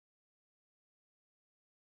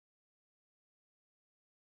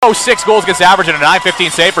.06 goals against average and a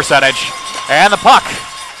 .915 save percentage. And the puck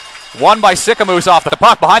won by Sicamous off the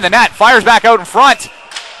puck behind the net. Fires back out in front.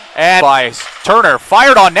 And by Turner.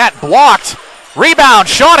 Fired on net. Blocked. Rebound.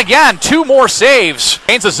 Shot again. 2 more saves.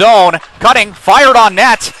 Gains the zone. Cutting. Fired on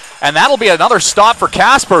net. And that'll be another stop for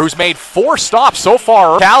Kasper, who's made 4 stops so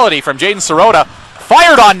far. Brutality from Jaden Sirota.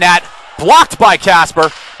 Fired on net. Blocked by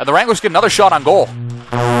Kasper. And the Wranglers get another shot on goal.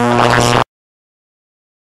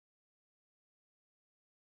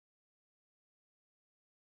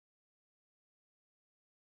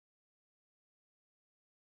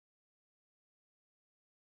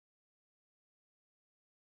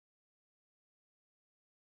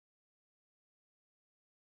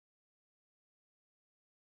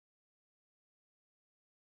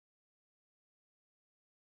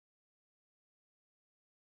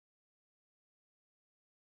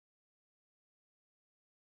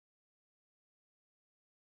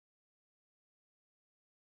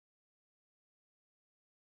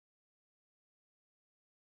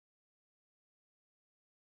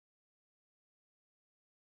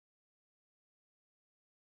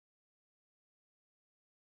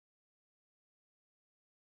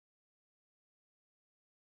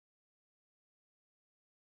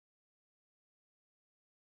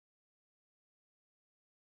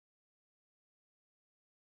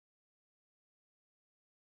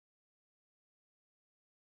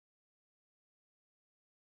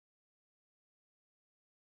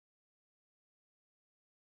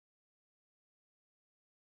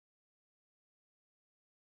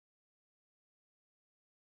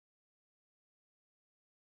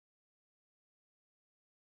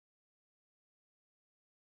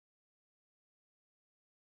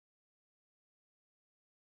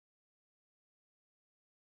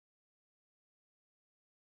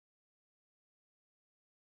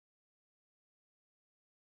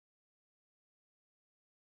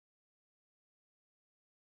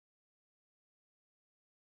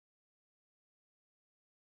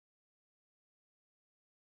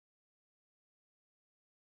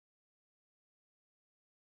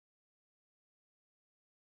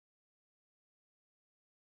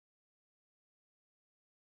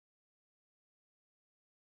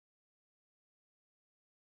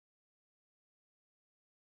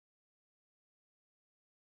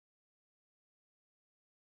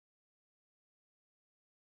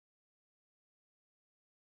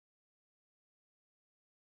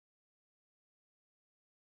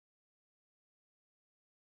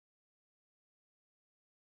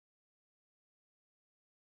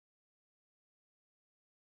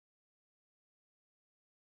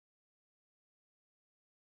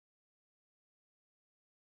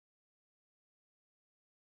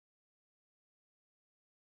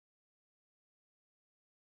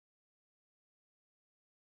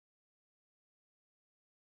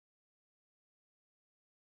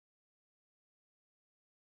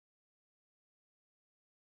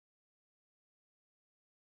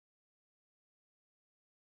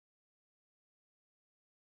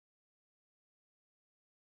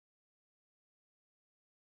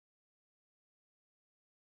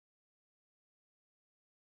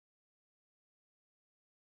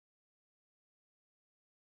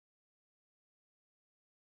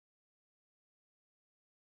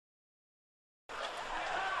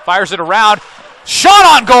 Fires it around. Shot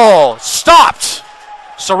on goal. Stopped.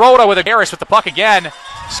 Sirota with Harris with the puck again.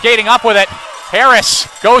 Skating up with it. Harris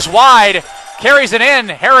goes wide. Carries it in.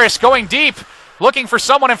 Harris going deep. Looking for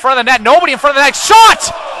someone in front of the net. Nobody in front of the net. Shot!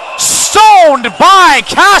 Stoned by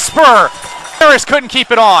Kasper. Harris couldn't keep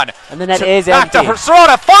it on. And the net is back empty. to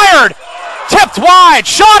Sirota. Fired. Tipped wide.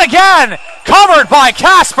 Shot again. Covered by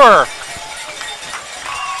Kasper.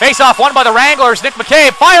 Face-off won by the Wranglers. Nick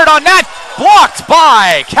McCabe fired on net. Blocked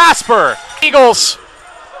by Kasper. Eagles.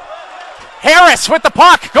 Harris with the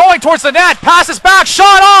puck going towards the net. Passes back.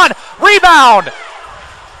 Shot on. Rebound.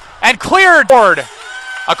 And cleared forward.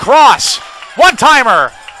 Across.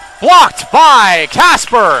 One-timer. Blocked by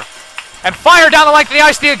Kasper. And fired down the length of the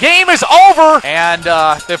ice. The game is over. And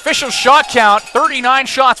the official shot count, 39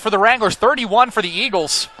 shots for the Wranglers, 31 for the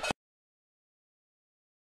Eagles.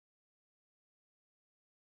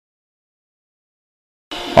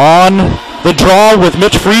 On the draw with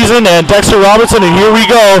Mitch Friesen and Dexter Robinson, and here we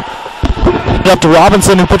go. Up to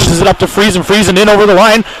Robinson, who pushes it up to Friesen. Friesen in over the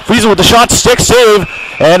line. Friesen with the shot, stick save,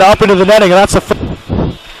 and up into the netting. And that's the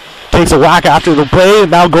takes a whack after the play.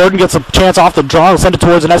 And now Gordon gets a chance off the draw and send it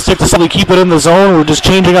towards the net stick to suddenly keep it in the zone. We're just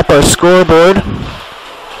changing up our scoreboard.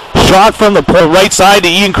 Shot from the right side to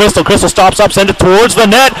Ian Crystal. Crystal stops up, send it towards the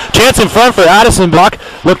net. Chance in front for Addison Block.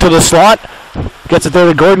 Look to the slot. Gets it there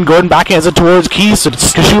to Gordon. Gordon backhands it towards Keys. So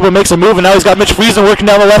Kasper makes a move, and now he's got Mitch Friesen working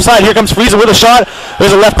down the left side. Here comes Friesen with a shot.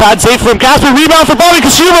 There's a left pad save from Kasper. Rebound for Bobby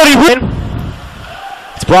Kasper.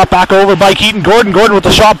 It's brought back over by Keaton Gordon. Gordon with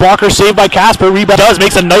the shot blocker, saved by Kasper. Rebound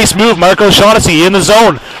makes a nice move. Marco O'Shaughnessy in the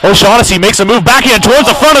zone. O'Shaughnessy makes a move backhand towards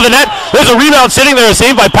the front of the net. There's a rebound sitting there,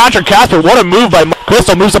 saved by Patrick Kasper. What a move by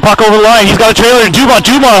Crystal. Moves the puck over the line. He's got a trailer to Dumont.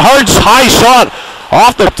 Dumont, hard, high shot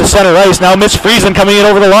off the to center ice. Now Mitch Friesen coming in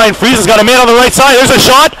over the line. Friesen's got a man on the right side. There's a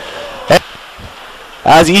shot.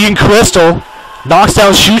 As Ian Crystal knocks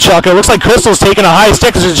down Shuchuk. It looks like Crystal's taking a high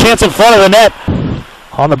stick. There's a chance in front of the net.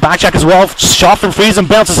 On the back check as well. Shot from Friesen.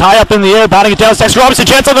 Bounces high up in the air. Batting it down. Dexter Robinson.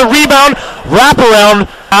 Chance on the rebound. Wraparound.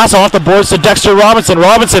 Pass off the boards to Dexter Robinson.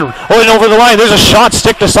 Robinson going over the line. There's a shot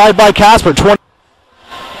sticked aside by Kasper.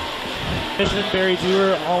 Barry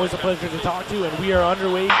Dewar, always a pleasure to talk to, and we are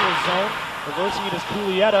underway into the zone. Reversing it is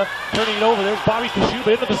Culietta, turning it over. There's Bobby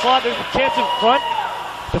Kasper into the slot. There's a chance in front.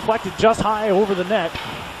 Deflected just high over the net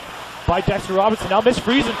by Dexter Robinson. Now Mitch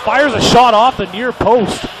Friesen fires a shot off the near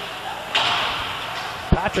post.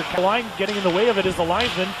 Patrick line getting in the way of it is the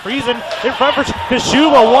linesman. Friesen in front for Kasper,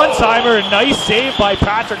 one-timer. Nice save by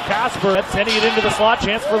Patrick Kasper. That's sending it into the slot.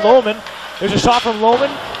 Chance for Lohman. There's a shot from Lohman.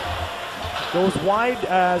 Goes wide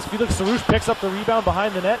as Felix LaRouche picks up the rebound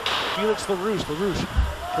behind the net. Felix LaRouche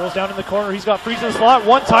throws down in the corner. He's got Friesen in the slot.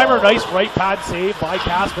 One-timer. Nice right pad save by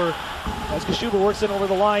Kasper. As Kasper works in over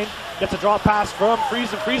the line. Gets a drop pass from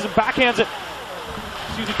Friesen. Friesen backhands it.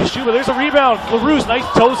 Kasper, there's a rebound. LaRouche, nice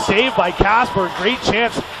toe save by Kasper. Great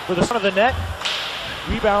chance for the front of the net.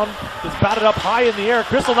 Rebound is batted up high in the air.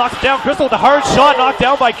 Crystal knocks it down. Crystal with a hard shot knocked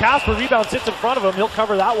down by Kasper. Rebound sits in front of him. He'll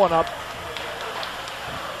cover that one up.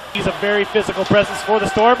 He's a very physical presence for the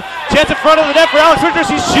Storm. Chance in front of the net for Alex Winters.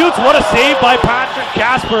 He shoots. What a save by Patrick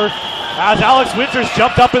Kasper. As Alex Winters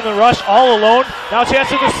jumped up in the rush all alone. Now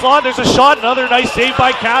chance in the slot. There's a shot. Another nice save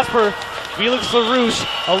by Kasper. Felix LaRouche.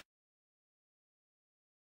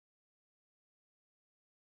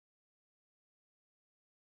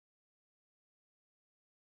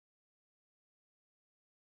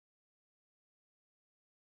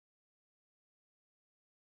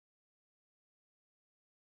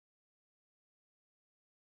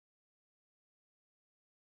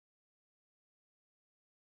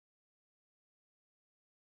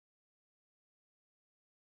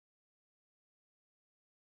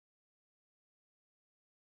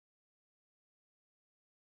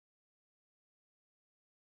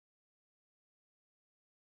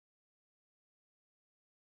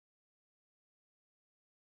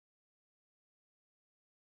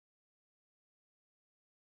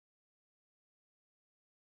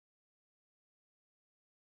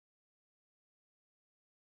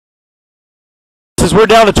 As we're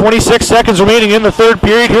down to 26 seconds remaining in the third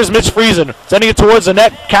period. Here's Mitch Friesen sending it towards the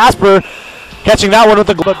net. Kasper catching that one with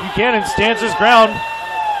the glove. But Buchanan stands his ground,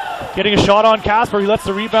 getting a shot on Kasper. He lets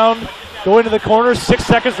the rebound go into the corner. 6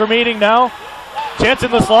 seconds remaining now. Chance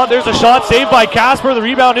in the slot. There's a shot saved by Kasper. The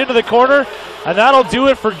rebound into the corner, and that'll do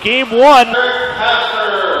it for game one.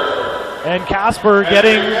 And Kasper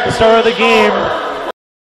getting the start of the game.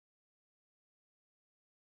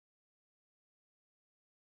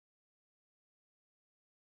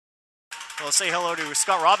 We'll say hello to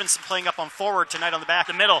Scott Robinson playing up on forward tonight on the back,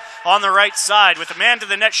 the middle, on the right side with the man to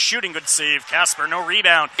the net shooting. Good save. Kasper, no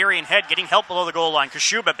rebound. Arian Head getting help below the goal line.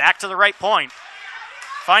 Kasper back to the right point.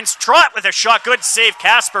 Finds Trott with a shot. Good save.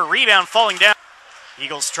 Kasper, rebound falling down.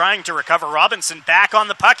 Eagles trying to recover. Robinson back on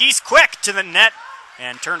the puck. He's quick to the net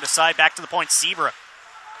and turned aside back to the point. Sebra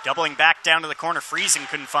doubling back down to the corner. Friesen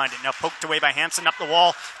couldn't find it. Now poked away by Hansen up the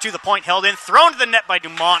wall to the point. Held in. Thrown to the net by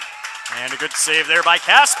Dumont. And a good save there by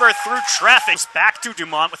Kasper through traffic. Back to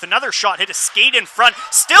Dumont with another shot. Hit a skate in front.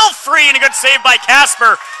 Still free, and a good save by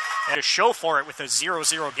Kasper. And a show for it with a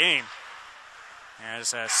 0-0 game.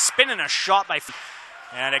 As a spin and a shot by...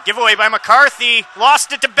 And a giveaway by McCarthy.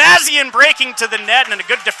 Lost it to Bazian, breaking to the net, and a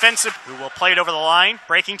good defensive... Who will play it over the line.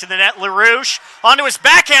 Breaking to the net, LaRouche. Onto his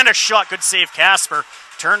backhand, a shot. Good save, Kasper.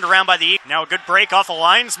 Turned around by the... Now a good break off a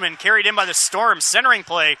linesman. Carried in by the Storm. Centering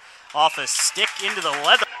play off a stick into the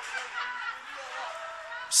leather.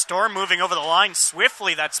 Storm moving over the line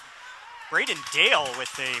swiftly. That's Braden Dale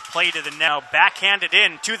with a play to the net. Now backhanded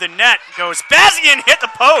in to the net. Goes Bazian, hit the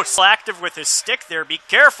post. Active with his stick there. Be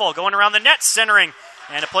careful. Going around the net, centering.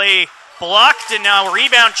 And a play blocked. And now a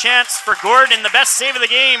rebound chance for Gordon. The best save of the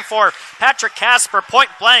game for Patrick Kasper.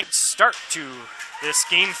 Point blank start to this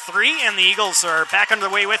game 3. And the Eagles are back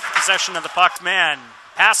underway with possession of the puck. Man,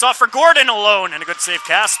 pass off for Gordon alone. And a good save,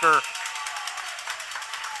 Kasper.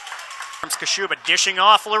 Kasper dishing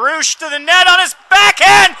off LaRouche to the net on his back.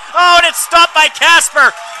 backhand! Oh, and it's stopped by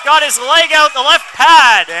Kasper. Got his leg out the left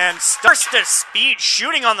pad and starts to speed,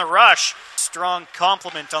 shooting on the rush. Strong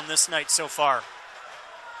compliment on this night so far.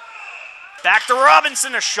 Back to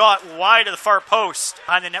Robinson, a shot wide of the far post.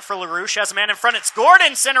 Behind the net for LaRouche, has a man in front. It's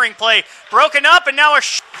Gordon centering play, broken up, and now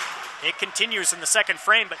it continues in the second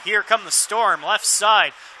frame, but here come the Storm, left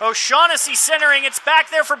side. O'Shaughnessy centering, it's back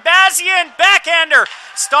there for Bazian, backhander,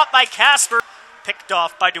 stopped by Kasper, picked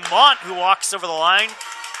off by Dumont, who walks over the line,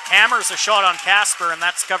 hammers a shot on Kasper, and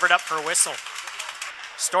that's covered up for a whistle.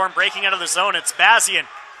 Storm breaking out of the zone, it's Bazian.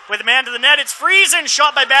 With a man to the net, it's Friesen,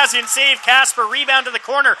 shot by Bazian, save Kasper, rebound to the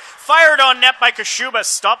corner, fired on net by Kashuba,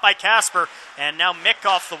 stopped by Kasper, and now Mick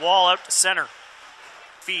off the wall out to center.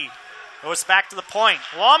 Feed. Goes back to the point.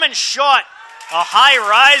 Lawman shot. A high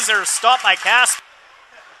riser stopped by Kasper.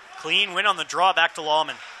 Clean win on the draw back to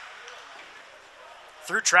Lawman.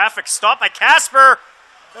 Through traffic, stopped by Kasper.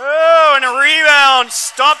 Oh, and a rebound.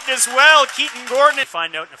 Stopped as well. Keaton Gordon.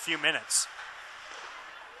 Find out in a few minutes.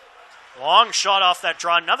 Long shot off that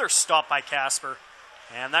draw. Another stop by Kasper.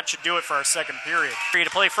 And that should do it for our second period. Free to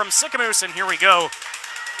play from Sicamous, and here we go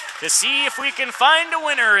to see if we can find a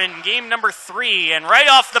winner in game number 3. And right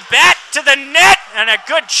off the bat to the net, and a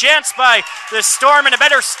good chance by the Storm, and a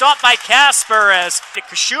better stop by Kasper as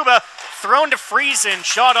Kashuba thrown to Friesen,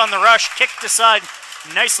 shot on the rush, kicked aside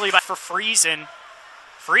nicely for Friesen.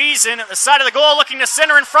 Friesen at the side of the goal, looking to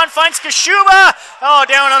center in front, finds Kashuba. Oh,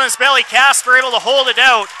 down on his belly, Kasper able to hold it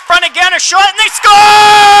out. Front again, a shot, and they score!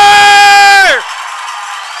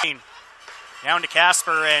 Down to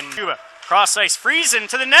Kasper and Kashuba. Cross ice, Friesen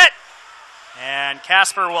to the net. And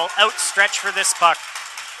Kasper will outstretch for this puck.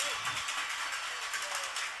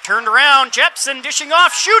 Turned around, Jepson dishing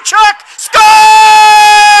off, Shuchuk, score!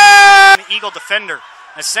 Eagle defender.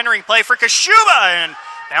 A centering play for Kashuba, and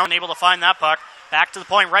down able to find that puck. Back to the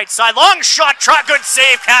point, right side, long shot, Trot, good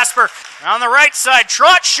save, Kasper. On the right side,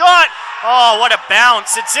 Trot shot. Oh, what a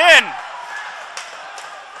bounce, it's in.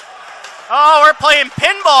 Oh, we're playing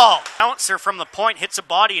pinball. Bouncer from the point hits a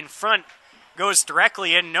body in front, goes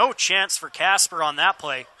directly in. No chance for Kasper on that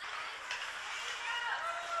play.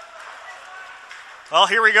 Well,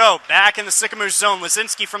 here we go. Back in the Sicamous zone.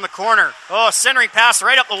 Lazinski from the corner. Oh, centering pass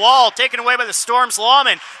right up the wall. Taken away by the Storm's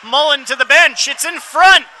Lawman. Mullen to the bench. It's in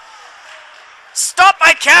front. Stopped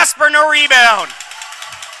by Kasper. No rebound.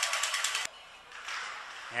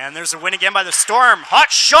 And there's a win again by the Storm. Hot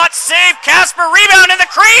shot save. Kasper rebound in the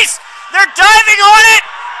crease. They're diving on it.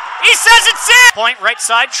 He says it's in. Point right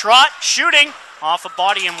side. Trot shooting. Off a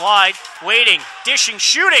body and wide. Waiting. Dishing.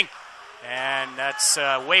 Shooting. And that's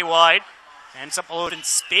way wide. Ends up loading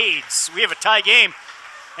spades. We have a tie game.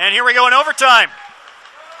 And here we go in overtime.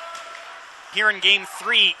 Here in game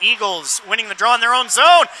 3, Eagles winning the draw in their own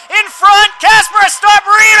zone. In front, Kasper, a stop,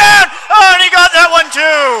 rebound! Oh, and he got that one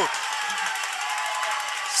too!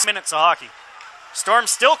 6 minutes of hockey. Storm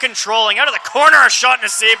still controlling. Out of the corner, a shot and a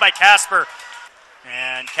save by Kasper.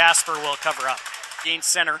 And Kasper will cover up. Gain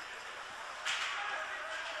center.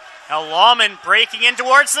 Now Lawman breaking in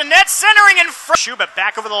towards the net, centering in front. Shuba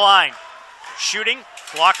back over the line. Shooting,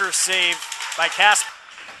 blocker save by Kasper.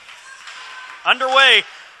 Underway,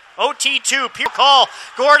 OT2, Peer call.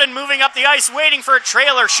 Gordon moving up the ice, waiting for a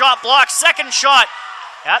trailer. Shot blocked, second shot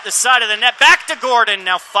at the side of the net. Back to Gordon,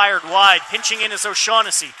 now fired wide. Pinching in is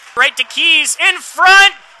O'Shaughnessy. Right to Keys, in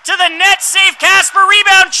front, to the net, save Kasper,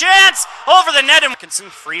 rebound chance. Over the net, and Wilkinson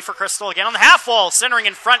free for Crystal again on the half wall. Centering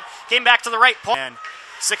in front, came back to the right point. And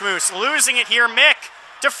Sicamous losing it here, Mick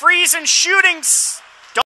to Friesen, shooting.